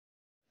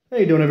How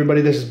you doing,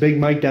 everybody? This is Big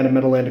Mike down at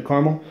Meadowland of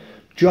Carmel.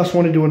 Just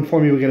wanted to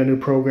inform you we got a new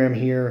program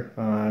here.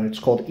 It's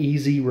called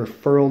Easy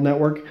Referral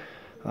Network.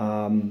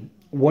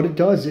 What it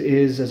does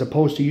is, as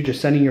opposed to you just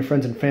sending your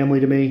friends and family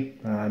to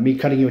me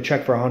cutting you a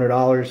check for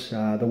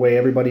 $100, the way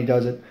everybody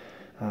does it,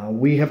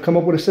 we have come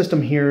up with a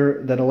system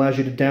here that allows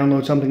you to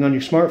download something on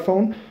your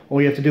smartphone. All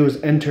you have to do is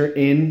enter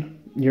in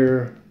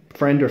your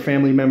friend or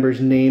family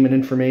member's name and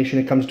information.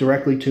 It comes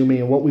directly to me,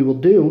 and what we will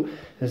do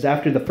is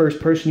after the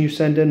first person you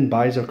send in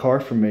buys a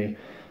car from me,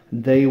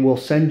 they will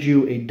send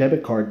you a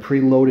debit card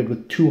preloaded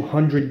with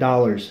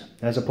 $200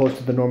 as opposed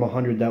to the normal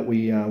 $100 that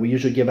we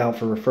usually give out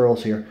for referrals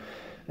here.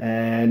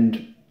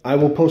 And I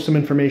will post some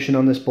information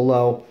on this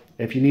below.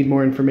 If you need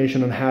more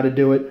information on how to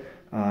do it,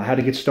 how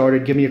to get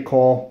started, give me a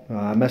call,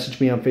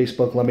 message me on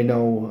Facebook, let me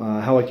know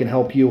how I can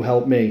help you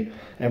help me.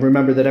 And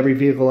remember that every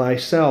vehicle I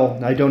sell,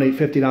 I donate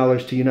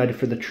 $50 to United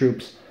for the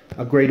Troops,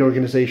 a great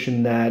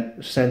organization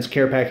that sends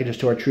care packages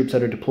to our troops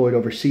that are deployed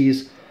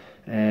overseas.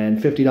 And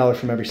 $50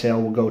 from every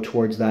sale will go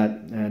towards that.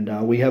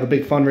 And we have a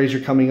big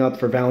fundraiser coming up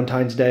for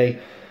Valentine's Day.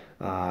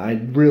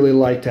 I'd really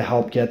like to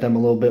help get them a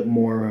little bit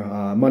more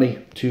money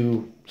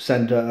to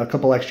send a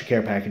couple extra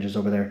care packages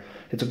over there.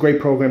 It's a great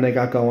program they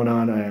got going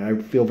on.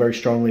 I feel very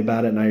strongly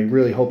about it, and I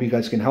really hope you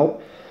guys can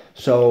help.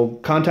 So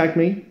contact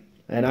me,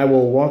 and I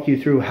will walk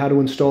you through how to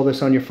install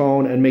this on your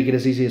phone and make it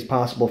as easy as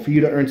possible for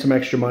you to earn some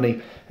extra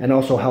money and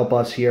also help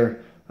us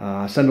here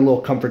send a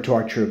little comfort to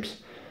our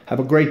troops. Have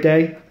a great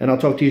day, and I'll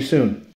talk to you soon.